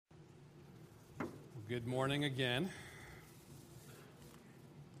Good morning again.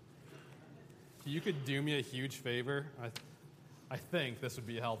 You could do me a huge favor. I think this would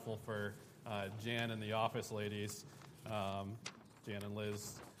be helpful for Jan and the office ladies, Jan and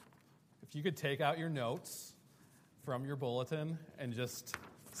Liz. If you could take out your notes from your bulletin and just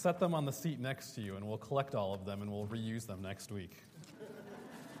set them on the seat next to you, and we'll collect all of them and we'll reuse them next week.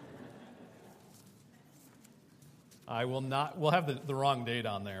 We'll have the wrong date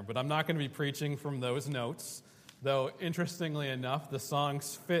on there, but I'm not going to be preaching from those notes, though interestingly enough, the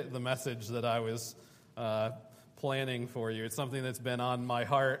songs fit the message that I was planning for you. It's something that's been on my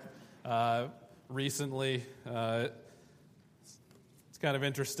heart recently. It's kind of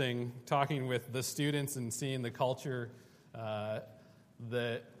interesting talking with the students and seeing the culture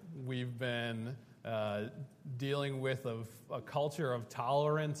that we've been dealing with, of a culture of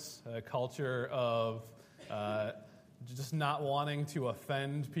tolerance, a culture of just not wanting to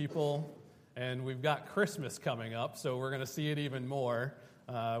offend people. And we've got Christmas coming up, so we're going to see it even more,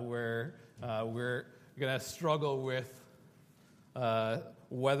 where we're going to struggle with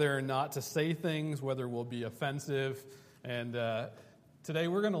whether or not to say things, whether we'll be offensive. And today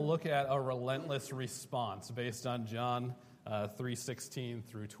we're going to look at a relentless response based on John 3:16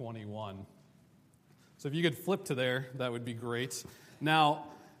 through 21. So if you could flip to there, that would be great. Now,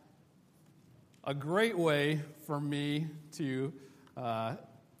 a great way for me to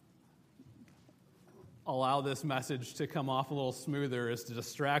allow this message to come off a little smoother is to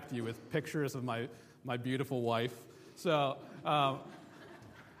distract you with pictures of my beautiful wife. So I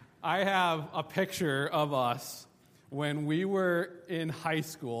have a picture of us when we were in high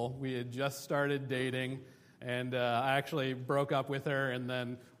school. We had just started dating, and I actually broke up with her and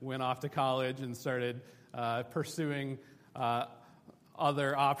then went off to college and started pursuing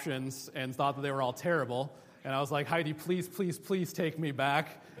other options and thought that they were all terrible. And I was like, Heidi, please, please, please take me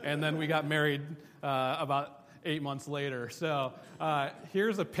back. And then we got married about 8 months later. So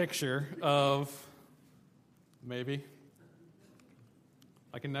here's a picture of, maybe.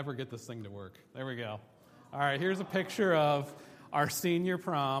 I can never get this thing to work. There we go. All right, here's a picture of our senior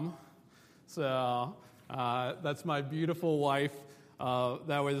prom. So that's my beautiful wife.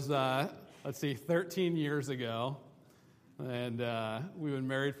 That was, 13 years ago. And we've been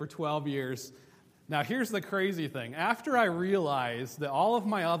married for 12 years. Now, here's the crazy thing. After I realized that all of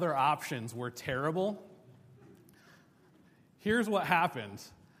my other options were terrible, here's what happened.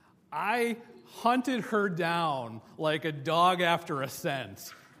 I hunted her down like a dog after a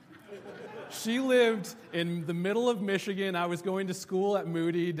scent. She lived in the middle of Michigan. I was going to school at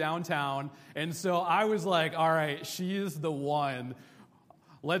Moody downtown. And so I was like, all right, she is the one.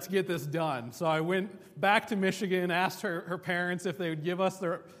 Let's get this done. So I went back to Michigan, asked her parents if they would give us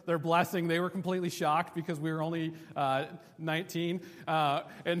their blessing. They were completely shocked because we were only 19.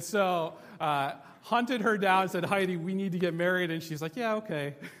 And so hunted her down and said, Heidi, we need to get married. And she's like, yeah,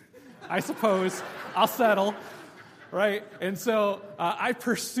 okay. I suppose I'll settle. Right? And so I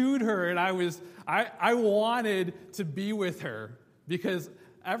pursued her, and I wanted to be with her because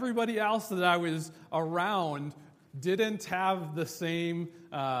everybody else that I was around didn't have the same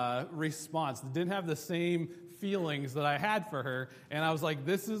response, didn't have the same feelings that I had for her. And I was like,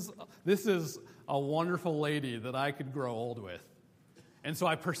 this is a wonderful lady that I could grow old with. And so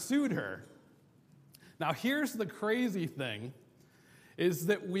I pursued her. Now, here's the crazy thing, is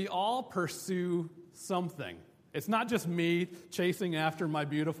that we all pursue something. It's not just me chasing after my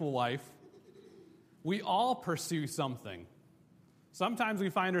beautiful wife. We all pursue something. Sometimes we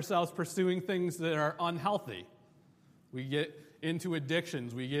find ourselves pursuing things that are unhealthy. We get into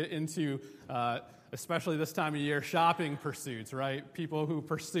addictions. We get into, especially this time of year, shopping pursuits, right? People who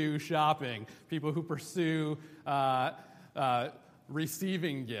pursue shopping. People who pursue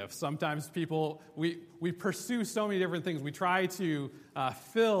receiving gifts. Sometimes we pursue so many different things. We try to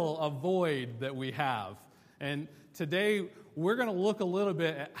fill a void that we have. And today, we're going to look a little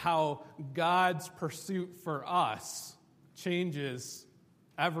bit at how God's pursuit for us changes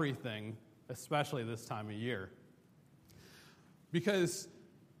everything, especially this time of year. Because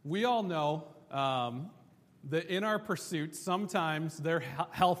we all know that in our pursuits, sometimes they're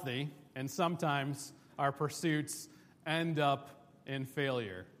healthy, and sometimes our pursuits end up in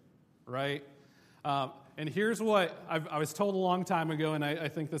failure, right? And here's what I was told a long time ago, and I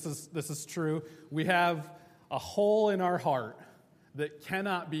think this is true. We have a hole in our heart that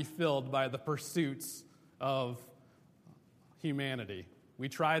cannot be filled by the pursuits of humanity. We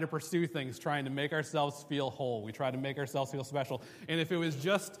try to pursue things, trying to make ourselves feel whole. We try to make ourselves feel special. And if it was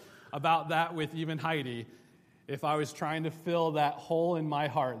just about that with even Heidi, if I was trying to fill that hole in my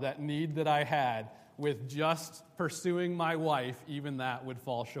heart, that need that I had, with just pursuing my wife, even that would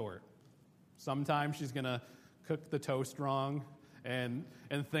fall short. Sometimes she's going to cook the toast wrong, and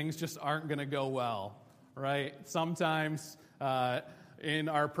things just aren't going to go well, right? Sometimes in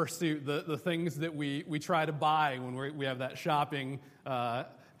our pursuit, the things that we try to buy when we have that shopping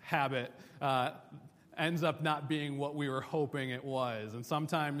habit ends up not being what we were hoping it was. And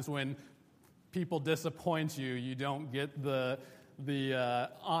sometimes when people disappoint you, you don't get the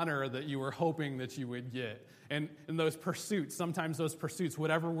honor that you were hoping that you would get. And in those pursuits, sometimes those pursuits,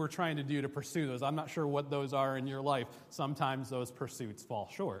 whatever we're trying to do to pursue those, I'm not sure what those are in your life, sometimes those pursuits fall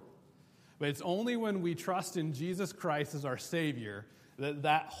short. But it's only when we trust in Jesus Christ as our Savior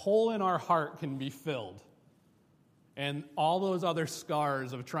that hole in our heart can be filled. And all those other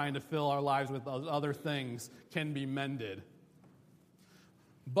scars of trying to fill our lives with those other things can be mended.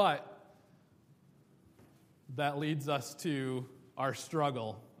 But that leads us to our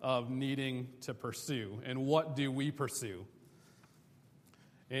struggle of needing to pursue. And what do we pursue?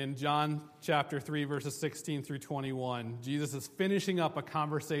 In John chapter 3, verses 16 through 21, Jesus is finishing up a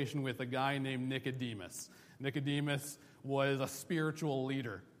conversation with a guy named Nicodemus. Nicodemus was a spiritual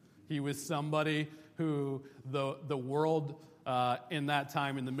leader. He was somebody who the world in that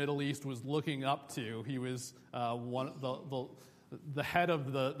time in the Middle East was looking up to. He was the head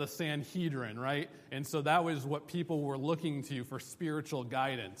of the Sanhedrin, right? And so that was what people were looking to for spiritual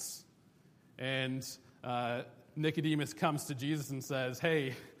guidance. And Nicodemus comes to Jesus and says,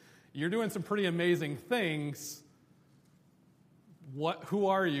 hey, you're doing some pretty amazing things. Who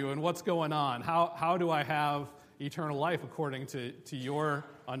are you and what's going on? How do I have eternal life according to your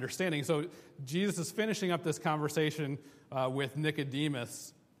understanding? So Jesus is finishing up this conversation with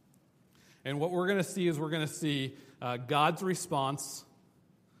Nicodemus. And what we're going to see is God's response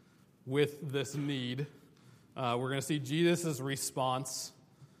with this need. We're going to see Jesus' response.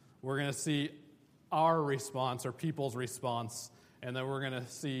 We're going to see our response, or people's response. And then we're going to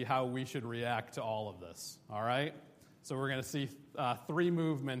see how we should react to all of this. All right? So we're going to see three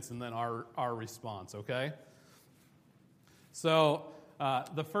movements and then our response, okay? So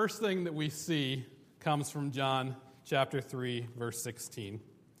the first thing that we see comes from John chapter 3, verse 16.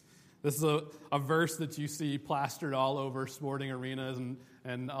 This is a verse that you see plastered all over sporting arenas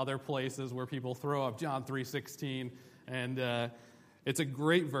and other places where people throw up John 3:16. And it's a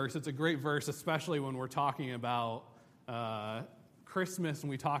great verse. It's a great verse, especially when we're talking about Christmas and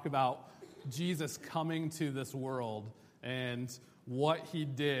we talk about Jesus coming to this world and what he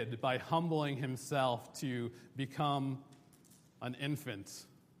did by humbling himself to become an infant,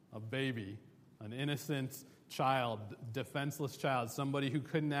 a baby, an innocent child, defenseless child, somebody who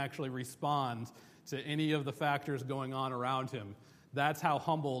couldn't actually respond to any of the factors going on around him. That's how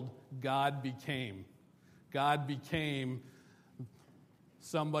humbled God became. God became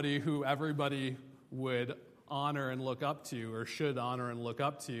somebody who everybody would honor and look up to, or should honor and look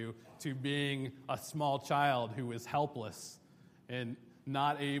up to being a small child who is helpless and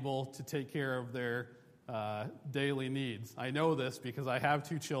not able to take care of their daily needs. I know this because I have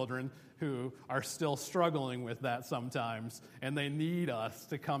two children who are still struggling with that sometimes, and they need us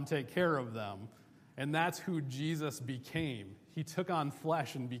to come take care of them. And that's who Jesus became. He took on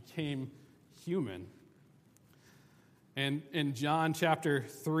flesh and became human. And in John chapter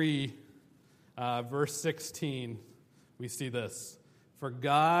 3, verse 16, we see this. For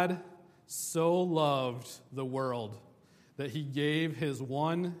God so loved the world that he gave his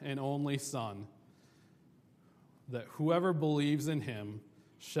one and only Son, that whoever believes in him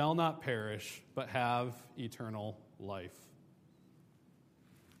shall not perish, but have eternal life.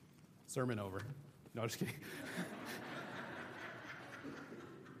 Sermon over. No, just kidding.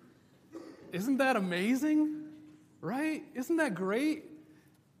 Isn't that amazing? Right? Isn't that great?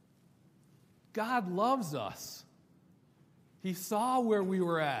 God loves us. He saw where we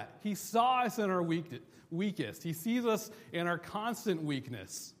were at. He saw us in our weakest. He sees us in our constant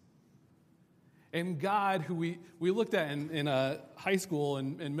weakness. And God, who we looked at in high school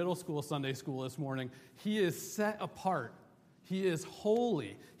and middle school, Sunday school this morning, he is set apart. He is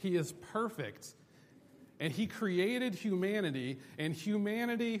holy. He is perfect. And he created humanity, and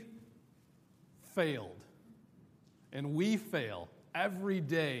humanity failed. And we fail. Every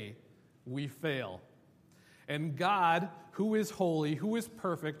day we fail. And God, who is holy, who is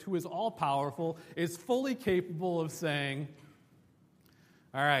perfect, who is all-powerful, is fully capable of saying,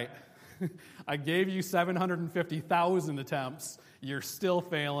 all right, I gave you 750,000 attempts. You're still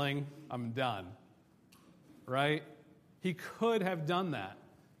failing. I'm done. Right? He could have done that.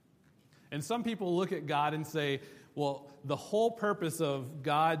 And some people look at God and say, well, the whole purpose of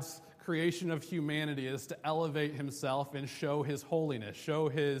God's creation of humanity is to elevate himself and show his holiness, show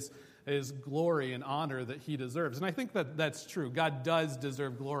his his glory and honor that he deserves. And I think that that's true. God does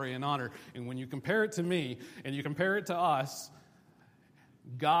deserve glory and honor. And when you compare it to me and you compare it to us,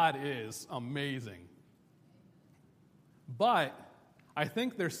 God is amazing. But I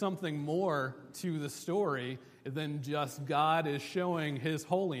think there's something more to the story than just God is showing his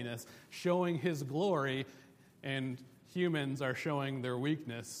holiness, showing his glory, and humans are showing their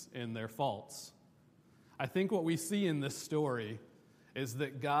weakness and their faults. I think what we see in this story is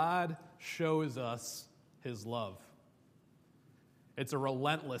that God shows us his love. It's a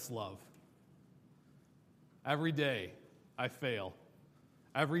relentless love. Every day I fail.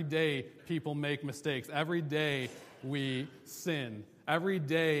 Every day people make mistakes. Every day we sin. Every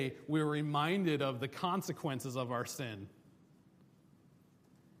day we're reminded of the consequences of our sin.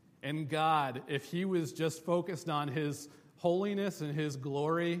 And God, if he was just focused on his holiness and his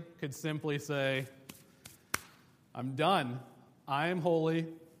glory, could simply say, I'm done. I am holy.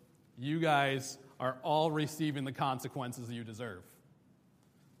 You guys are all receiving the consequences you deserve.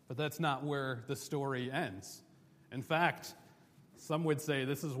 But that's not where the story ends. In fact, some would say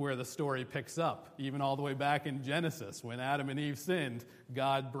this is where the story picks up, even all the way back in Genesis. When Adam and Eve sinned,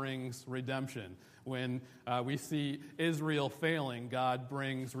 God brings redemption. When we see Israel failing, God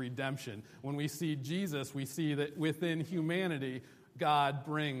brings redemption. When we see Jesus, we see that within humanity, God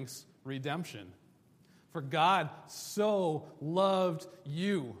brings redemption. For God so loved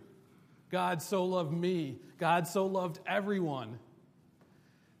you. God so loved me. God so loved everyone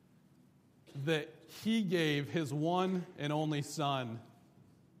that he gave his one and only Son,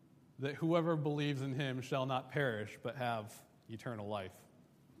 that whoever believes in him shall not perish but have eternal life.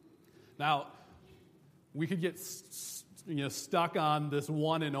 Now, we could get stuck on this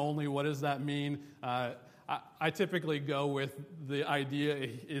one and only. What does that mean? I typically go with the idea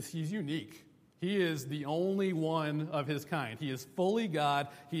is he's unique. He is the only one of his kind. He is fully God.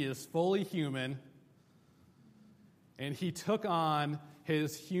 He is fully human. And he took on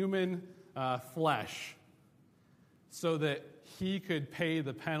his human flesh so that he could pay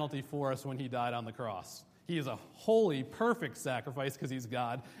the penalty for us when he died on the cross. He is a holy, perfect sacrifice because he's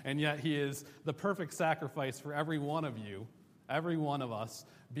God, and yet he is the perfect sacrifice for every one of you, every one of us,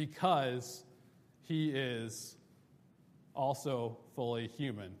 because he is also fully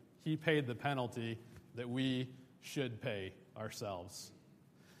human. He paid the penalty that we should pay ourselves.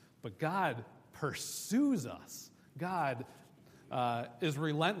 But God pursues us. God is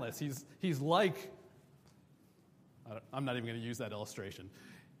relentless. He's like, I'm not even going to use that illustration.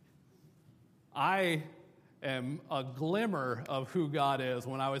 I am a glimmer of who God is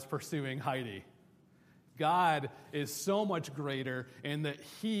when I was pursuing Heidi. God is so much greater in that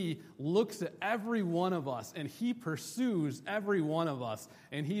he looks at every one of us and he pursues every one of us.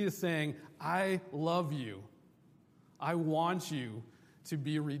 And he is saying, I love you. I want you to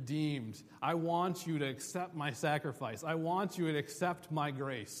be redeemed. I want you to accept my sacrifice. I want you to accept my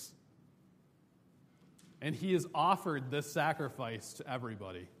grace. And he has offered this sacrifice to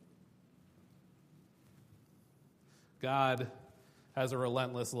everybody. God has a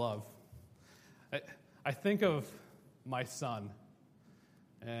relentless love. I think of my son,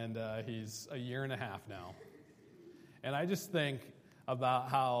 and he's a year and a half now. And I just think about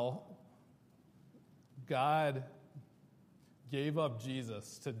how God gave up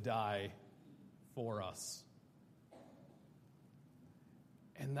Jesus to die for us.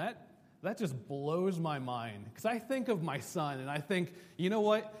 And that just blows my mind. Because I think of my son, and I think, you know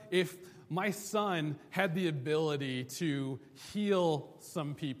what? If my son had the ability to heal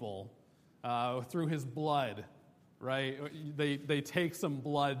some people through his blood, right? They take some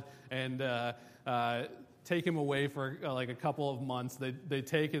blood and take him away for like a couple of months. They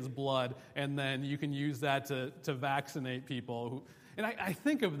take his blood, and then you can use that to vaccinate people. And I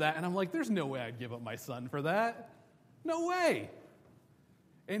think of that, and I'm like, there's no way I'd give up my son for that. No way.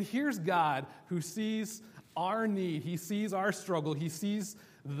 And here's God who sees our need. He sees our struggle. He sees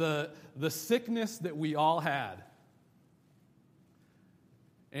the sickness that we all had.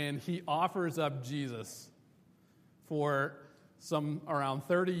 And he offers up Jesus for some around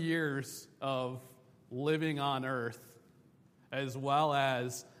 30 years of living on earth, as well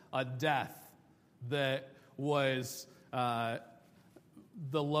as a death that was the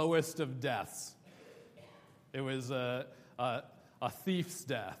lowest of deaths. It was a thief's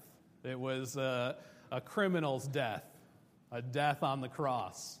death. It was a criminal's death, a death on the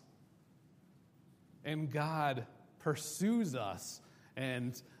cross. And God pursues us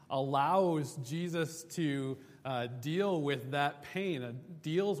and allows Jesus to deal with that pain,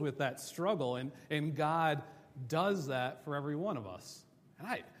 deals with that struggle, and God does that for every one of us. And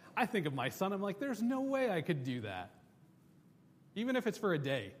I think of my son, I'm like, there's no way I could do that. Even if it's for a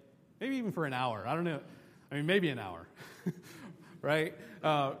day. maybe even for an hour. I don't know. I mean, maybe an hour, right?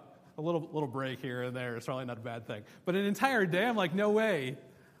 A little break here and there is probably not a bad thing. But an entire day, I'm like, no way.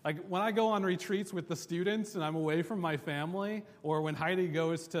 Like when I go on retreats with the students and I'm away from my family, or when Heidi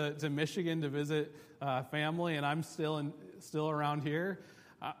goes to Michigan to visit family and I'm still around here,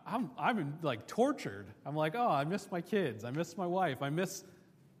 I'm like tortured. I'm like, oh, I miss my kids. I miss my wife.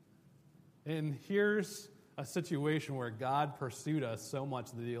 And here's a situation where God pursued us so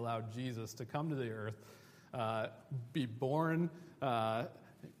much that he allowed Jesus to come to the earth, be born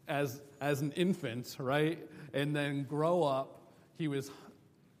as an infant, right? And then grow up. He was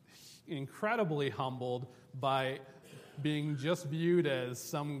incredibly humbled by being just viewed as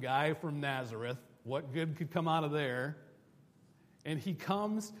some guy from Nazareth. What good could come out of there? And he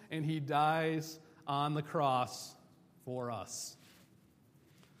comes and he dies on the cross for us.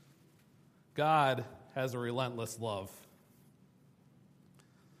 God has a relentless love.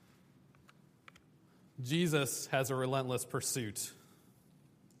 Jesus has a relentless pursuit.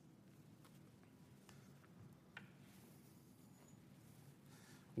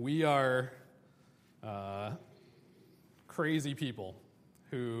 We are crazy people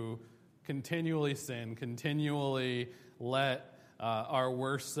who continually sin, continually let our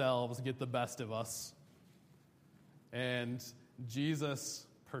worst selves get the best of us. And Jesus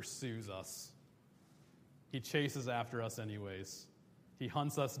pursues us. He chases after us anyways. He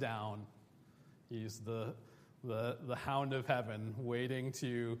hunts us down. He's the hound of heaven waiting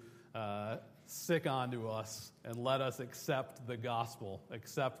to sick onto us and let us accept the gospel,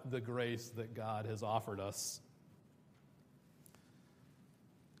 accept the grace that God has offered us.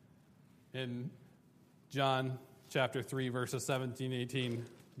 In John chapter 3, verses 17, 18,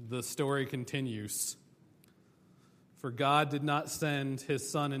 the story continues. For God did not send his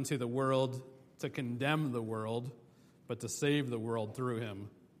Son into the world to condemn the world, but to save the world through him.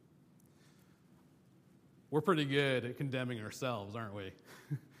 We're pretty good at condemning ourselves, aren't we?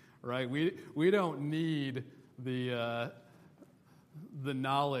 Right? We don't need the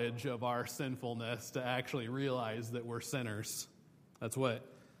knowledge of our sinfulness to actually realize that we're sinners. That's what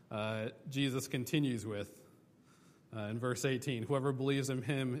Jesus continues with in verse 18. Whoever believes in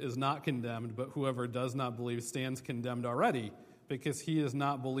him is not condemned, but whoever does not believe stands condemned already, because he has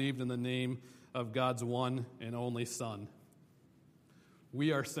not believed in the name of God's one and only Son.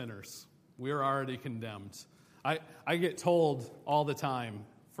 We are sinners. We are already condemned. I get told all the time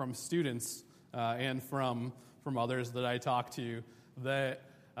from students and from others that I talk to that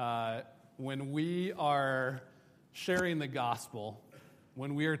when we are sharing the gospel,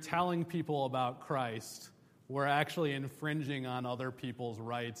 when we are telling people about Christ, we're actually infringing on other people's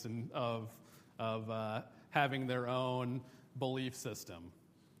rights and of having their own belief system,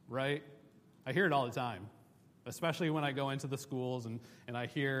 right? I hear it all the time, especially when I go into the schools and I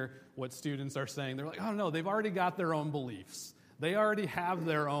hear what students are saying. They're like, oh, no, they've already got their own beliefs. They already have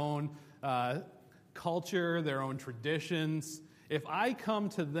their own culture, their own traditions. If I come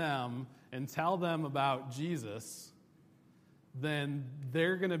to them and tell them about Jesus, then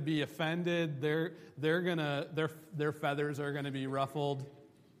they're going to be offended. Their feathers are going to be ruffled.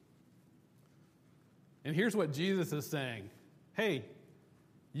 And here's what Jesus is saying. Hey,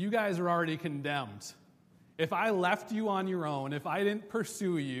 you guys are already condemned. If I left you on your own, if I didn't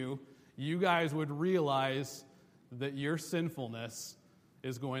pursue you, you guys would realize that your sinfulness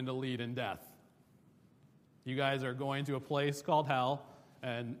is going to lead in death. You guys are going to a place called hell,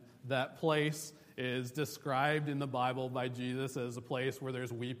 and that place is described in the Bible by Jesus as a place where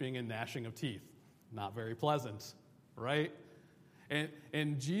there's weeping and gnashing of teeth. Not very pleasant, right?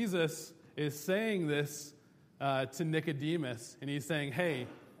 And Jesus is saying this to Nicodemus, and he's saying, hey,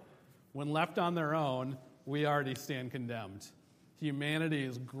 when left on their own, we already stand condemned. Humanity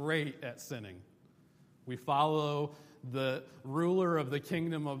is great at sinning. We follow the ruler of the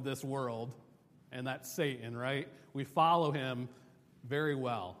kingdom of this world, and that's Satan, right? We follow him very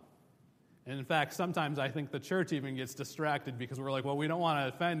well. And in fact, sometimes I think the church even gets distracted because we're like, well, we don't want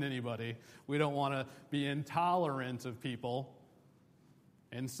to offend anybody. We don't want to be intolerant of people.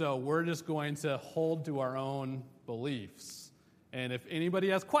 And so we're just going to hold to our own beliefs. And if anybody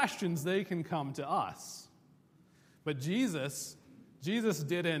has questions, they can come to us. But Jesus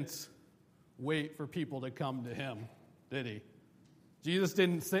didn't wait for people to come to him, did he? Jesus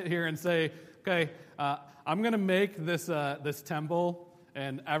didn't sit here and say, okay, I'm going to make this temple,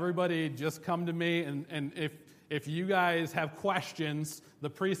 and everybody just come to me, and if you guys have questions, the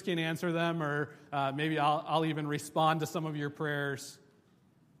priest can answer them, or maybe I'll even respond to some of your prayers.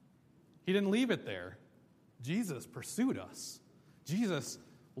 He didn't leave it there. Jesus pursued us. Jesus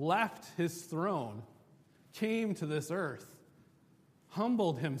left his throne, came to this earth,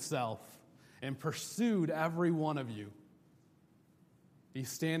 humbled himself, and pursued every one of you. He's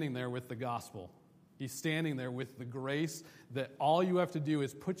standing there with the gospel. He's standing there with the grace that all you have to do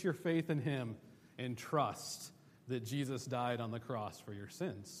is put your faith in him and trust that Jesus died on the cross for your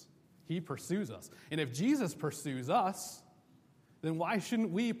sins. He pursues us. And if Jesus pursues us, then why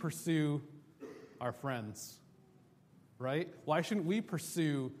shouldn't we pursue our friends? Right? Why shouldn't we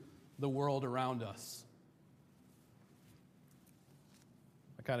pursue the world around us?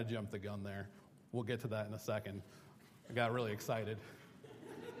 I kind of jumped the gun there. We'll get to that in a second. I got really excited.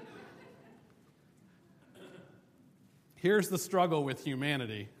 Here's the struggle with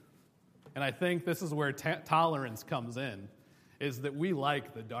humanity, and I think this is where tolerance comes in, is that we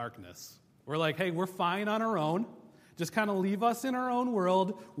like the darkness. We're like, hey, we're fine on our own. Just kind of leave us in our own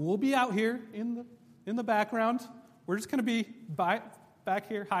world. We'll be out here in the background. We're just going to be back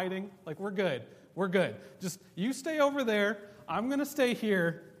here hiding. Like, we're good. We're good. Just you stay over there. I'm going to stay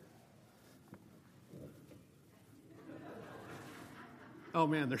here. Oh,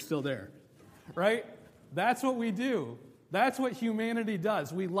 man, they're still there. Right? That's what we do. That's what humanity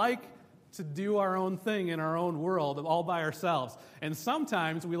does. We like to do our own thing in our own world all by ourselves. And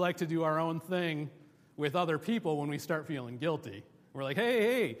sometimes we like to do our own thing with other people when we start feeling guilty. We're like,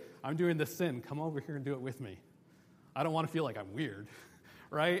 hey, I'm doing this sin. Come over here and do it with me. I don't want to feel like I'm weird,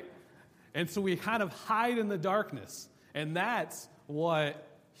 right? And so we kind of hide in the darkness. And that's what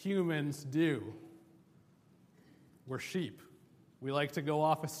humans do. We're sheep. We like to go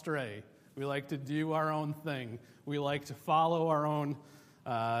off astray. We like to do our own thing. We like to follow our own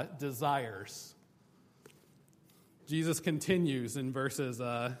desires. Jesus continues in verses,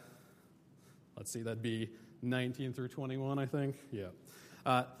 that'd be 19 through 21, I think.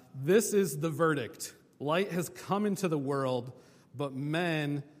 Yeah. This is the verdict. Light has come into the world, but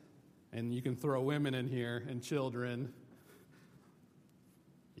men, and you can throw women in here, and children,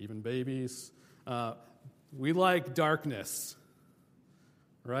 even babies, we like darkness,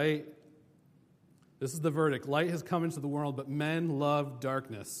 right? This is the verdict. Light has come into the world, but men love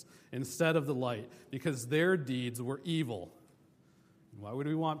darkness instead of the light because their deeds were evil. Why would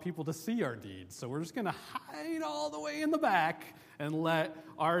we want people to see our deeds? So we're just going to hide all the way in the back and let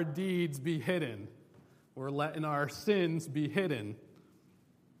our deeds be hidden. We're letting our sins be hidden.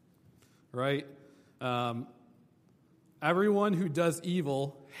 Right? Everyone who does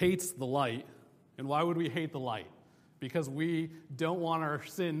evil hates the light. And why would we hate the light? Because we don't want our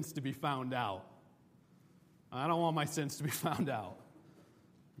sins to be found out. I don't want my sins to be found out.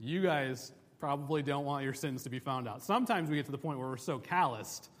 You guys probably don't want your sins to be found out. Sometimes we get to the point where we're so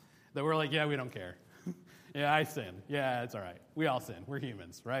calloused that we're like, yeah, we don't care. Yeah, I sin. Yeah, it's all right. We all sin. We're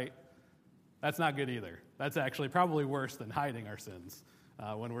humans, right? That's not good either. That's actually probably worse than hiding our sins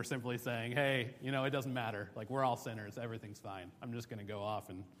when we're simply saying, hey, it doesn't matter. Like, we're all sinners. Everything's fine. I'm just going to go off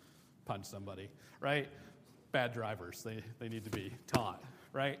and punch somebody, right? Bad drivers. They need to be taught,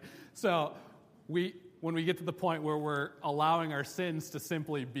 right? So when we get to the point where we're allowing our sins to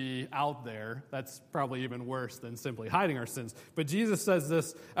simply be out there, that's probably even worse than simply hiding our sins. But Jesus says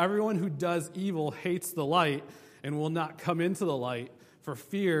this, everyone who does evil hates the light and will not come into the light for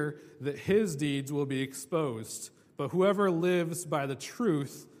fear that his deeds will be exposed. But whoever lives by the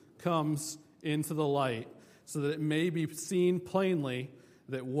truth comes into the light so that it may be seen plainly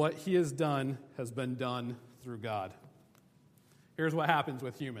that what he has done has been done through God. Here's what happens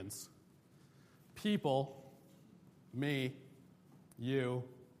with humans. People, me, you,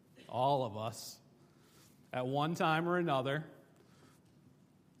 all of us, at one time or another,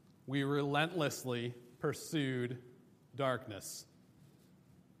 we relentlessly pursued darkness.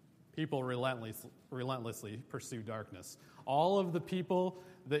 People relentlessly pursue darkness. All of the people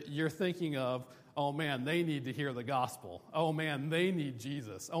that you're thinking of, oh man, they need to hear the gospel. Oh man, they need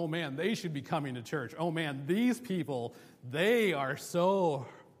Jesus. Oh man, they should be coming to church. Oh man, these people, they are so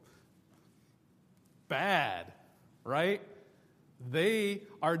bad, right? They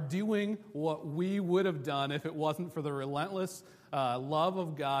are doing what we would have done if it wasn't for the relentless love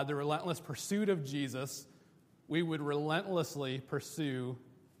of God, the relentless pursuit of Jesus. We would relentlessly pursue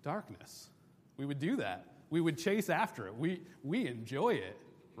darkness. We would do that. We would chase after it. We enjoy it,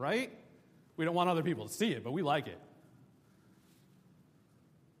 right? We don't want other people to see it, but we like it.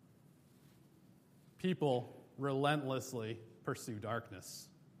 People relentlessly pursue darkness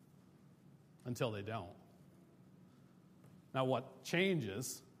until they don't. Now, what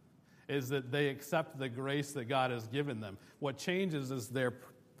changes is that they accept the grace that God has given them. What changes is their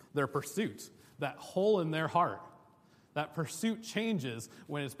pursuit, that hole in their heart. That pursuit changes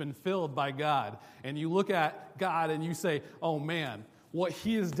when it's been filled by God. And you look at God and you say, oh man, what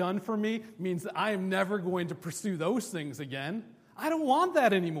he has done for me means that I am never going to pursue those things again. I don't want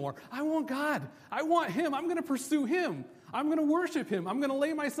that anymore. I want God. I want Him. I'm going to pursue Him. I'm going to worship Him. I'm going to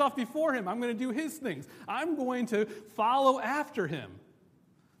lay myself before Him. I'm going to do His things. I'm going to follow after Him.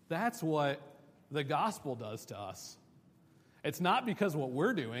 That's what the gospel does to us. It's not because of what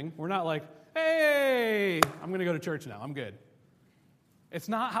we're doing. We're not like, hey, I'm going to go to church now. I'm good. It's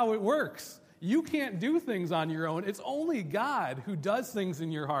not how it works. You can't do things on your own. It's only God who does things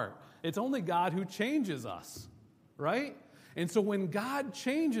in your heart. It's only God who changes us, right? And so when God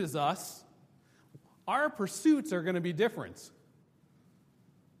changes us, our pursuits are going to be different.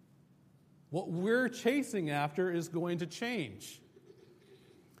 What we're chasing after is going to change.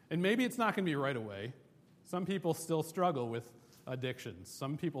 And maybe it's not going to be right away. Some people still struggle with addictions.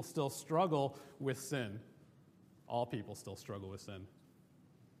 Some people still struggle with sin. All people still struggle with sin.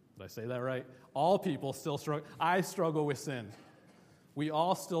 Did I say that right? All people still struggle. I struggle with sin. We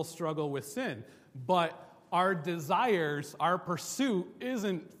all still struggle with sin. But our desires, our pursuit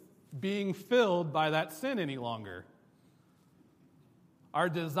isn't being filled by that sin any longer. Our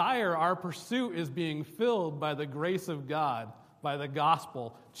desire, our pursuit is being filled by the grace of God, by the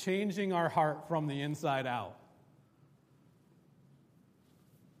gospel, changing our heart from the inside out.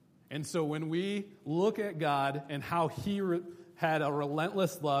 And so when we look at God and how He had a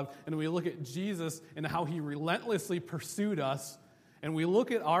relentless love, and we look at Jesus and how He relentlessly pursued us, and we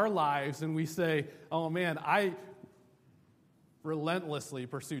look at our lives and we say, oh man, I relentlessly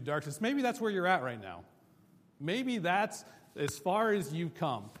pursued darkness. Maybe that's where you're at right now. Maybe that's as far as you've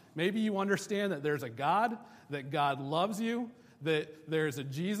come. Maybe you understand that there's a God, that God loves you, that there's a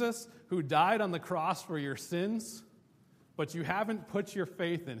Jesus who died on the cross for your sins, but you haven't put your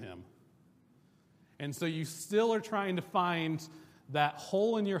faith in Him. And so you still are trying to find that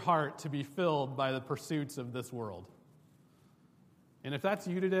hole in your heart to be filled by the pursuits of this world. And if that's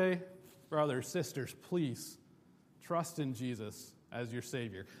you today, brothers, sisters, please trust in Jesus as your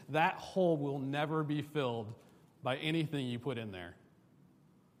Savior. That hole will never be filled by anything you put in there.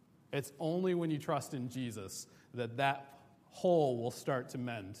 It's only when you trust in Jesus that that hole will start to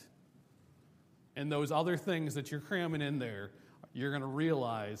mend. And those other things that you're cramming in there, you're going to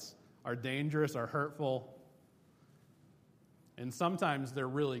realize are dangerous, are hurtful, and sometimes they're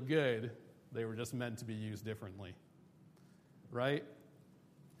really good. They were just meant to be used differently. Right?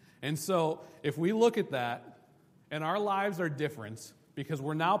 And so, if we look at that, and our lives are different because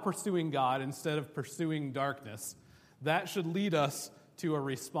we're now pursuing God instead of pursuing darkness, that should lead us to a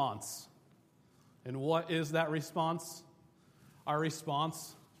response. And what is that response? Our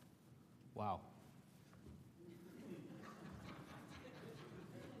response, wow.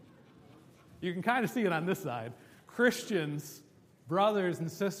 You can kind of see it on this side. Christians, brothers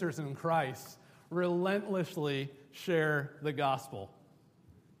and sisters in Christ, relentlessly share the gospel.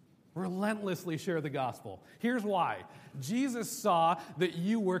 Relentlessly share the gospel. Here's why. Jesus saw that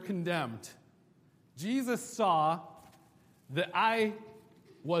you were condemned. Jesus saw that I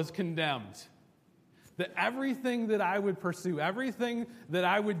was condemned. That everything that I would pursue, everything that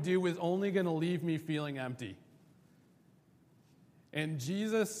I would do was only going to leave me feeling empty. And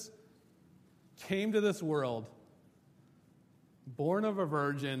Jesus came to this world, born of a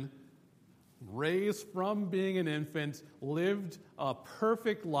virgin, raised from being an infant, lived a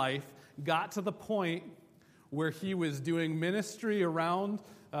perfect life, got to the point where he was doing ministry around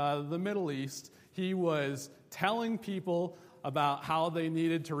the Middle East. He was telling people about how they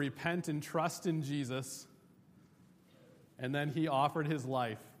needed to repent and trust in Jesus. And then he offered his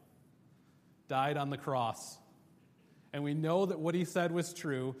life, died on the cross. And we know that what he said was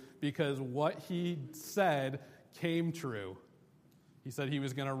true because what he said came true. He said he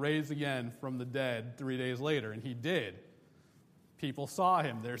was going to raise again from the dead 3 days later, and he did. People saw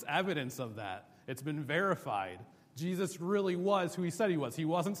him. There's evidence of that. It's been verified. Jesus really was who he said he was. He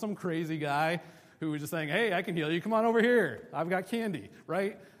wasn't some crazy guy who was just saying, hey, I can heal you. Come on over here. I've got candy,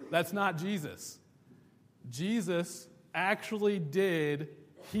 right? That's not Jesus. Jesus actually did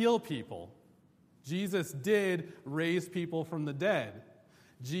heal people. Jesus did raise people from the dead.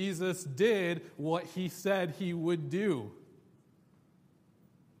 Jesus did what he said he would do.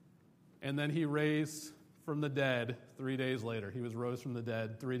 And then he raised from the dead 3 days later. He was rose from the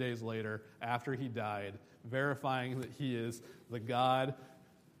dead 3 days later after he died, verifying that he is the God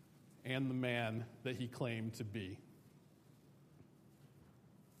and the man that he claimed to be.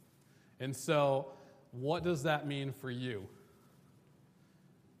 And so, what does that mean for you?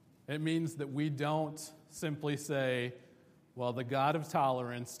 It means that we don't simply say, well, the God of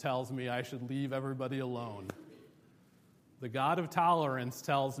tolerance tells me I should leave everybody alone. The God of tolerance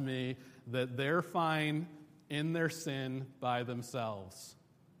tells me that they're fine in their sin by themselves.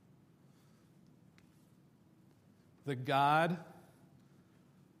 The God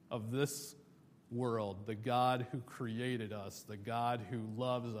of this world, the God who created us, the God who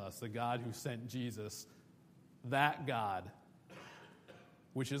loves us, the God who sent Jesus, that God,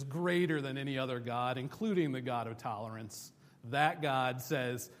 which is greater than any other God, including the God of tolerance, that God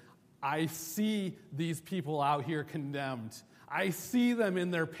says, I see these people out here condemned. I see them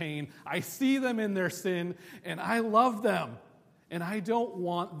in their pain. I see them in their sin, and I love them. And I don't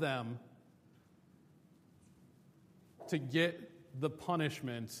want them to get the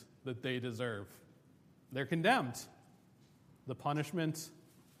punishment that they deserve. They're condemned. The punishment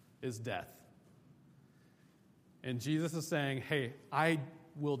is death. And Jesus is saying, hey, I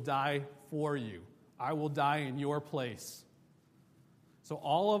will die for you. I will die in your place. So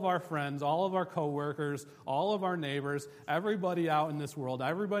all of our friends, all of our coworkers, all of our neighbors, everybody out in this world,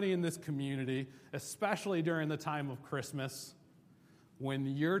 everybody in this community, especially during the time of Christmas, when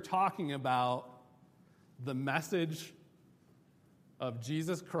you're talking about the message of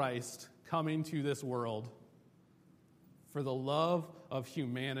Jesus Christ coming to this world for the love of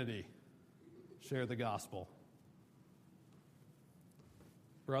humanity, share the gospel.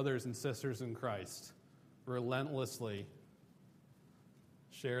 Brothers and sisters in Christ, relentlessly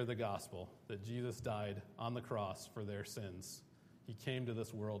share the gospel that Jesus died on the cross for their sins. He came to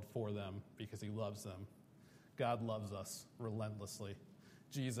this world for them because he loves them. God loves us relentlessly.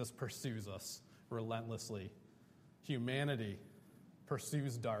 Jesus pursues us relentlessly. Humanity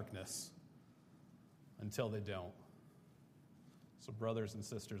pursues darkness until they don't. So, brothers and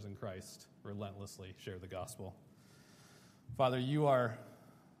sisters in Christ, relentlessly share the gospel. Father, you are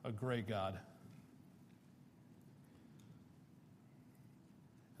a great God.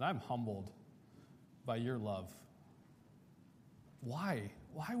 And I'm humbled by your love. Why?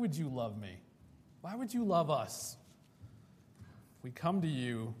 Why would you love me? Why would you love us? We come to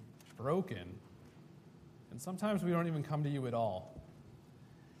you broken, and sometimes we don't even come to you at all.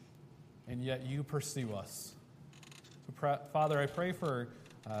 And yet you pursue us. So, Father, I pray for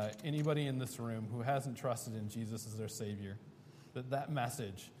anybody in this room who hasn't trusted in Jesus as their Savior, that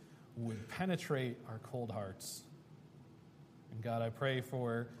message would penetrate our cold hearts. And God, I pray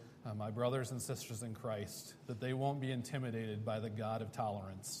for my brothers and sisters in Christ, that they won't be intimidated by the God of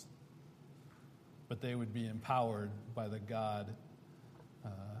tolerance, but they would be empowered by the God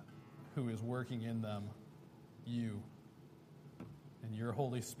who is working in them, you, and your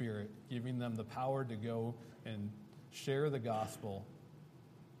Holy Spirit, giving them the power to go and share the gospel,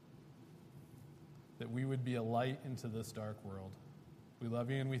 that we would be a light into this dark world. We love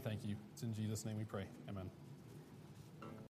you and we thank you. It's in Jesus' name we pray. Amen.